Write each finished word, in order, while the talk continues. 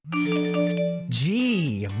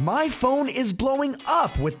my phone is blowing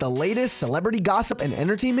up with the latest celebrity gossip and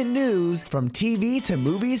entertainment news from TV to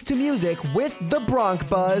movies to music with the Bronc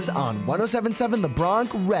Buzz on 107.7 The Bronc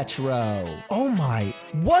Retro. Oh my,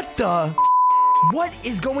 what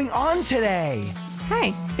is going on today?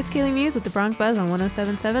 Hi, it's Kaleigh Muhs with the Bronc Buzz on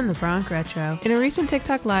 107.7 The Bronc Retro. In a recent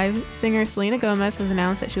TikTok live, singer Selena Gomez has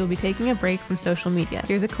announced that she will be taking a break from social media.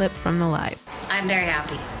 Here's a clip from the live. I'm very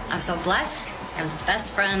happy. I'm so blessed. I have the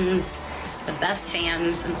best friends, the best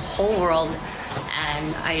fans in the whole world,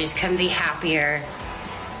 and I just couldn't be happier.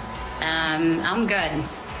 I'm good.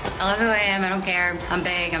 I love who I am. I don't care. I'm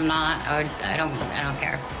big. I'm not. I don't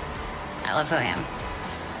care. I love who I am.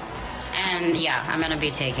 And yeah, I'm gonna be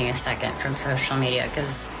taking a second from social media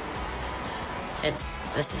because this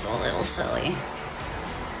is a little silly.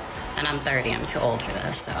 And I'm 30. I'm too old for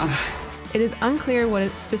this, so. It is unclear what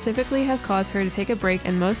specifically has caused her to take a break,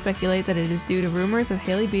 and most speculate that it is due to rumors of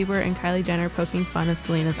Hailey Bieber and Kylie Jenner poking fun of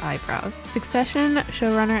Selena's eyebrows. Succession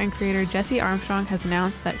showrunner and creator Jesse Armstrong has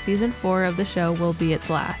announced that season 4 of the show will be its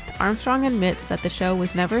last. Armstrong admits that the show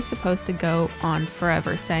was never supposed to go on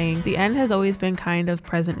forever, saying, "The end has always been kind of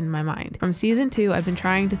present in my mind. From season 2, I've been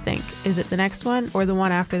trying to think, is it the next one or the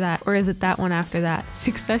one after that, or is it that one after that?"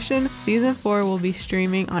 Succession season 4 will be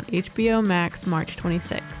streaming on HBO Max March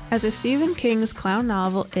 26th. As a Stephen King's clown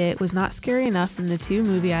novel It was not scary enough in the 2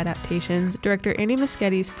 movie adaptations, director Andy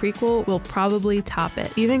Muschietti's prequel will probably top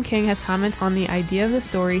it. Stephen King has commented on the idea of the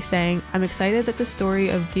story, saying, "I'm excited that the story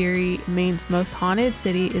of Derry, Maine's most haunted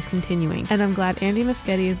city, is continuing, and I'm glad Andy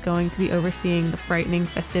Muschietti is going to be overseeing the frightening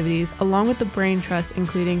festivities, along with the brain trust,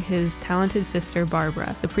 including his talented sister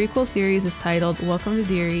Barbara." The prequel series is titled Welcome to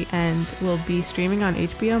Derry and will be streaming on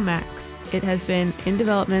HBO Max. It has been in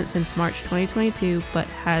development since March 2022, but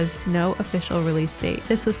has no official release date.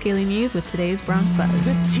 This was Kaleigh Muhs with today's Bronc Buzz.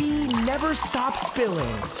 The tea never stops spilling,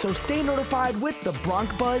 so stay notified with the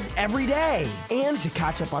Bronc Buzz every day. And to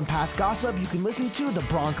catch up on past gossip, you can listen to the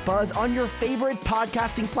Bronc Buzz on your favorite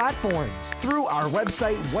podcasting platforms through our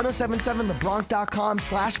website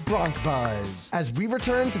 1077thebronc.com/BroncBuzz. As we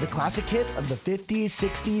return to the classic hits of the 50s,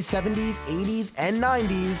 60s, 70s, 80s, and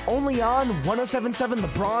 90s, only on 107.7 The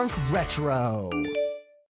Bronc Retro.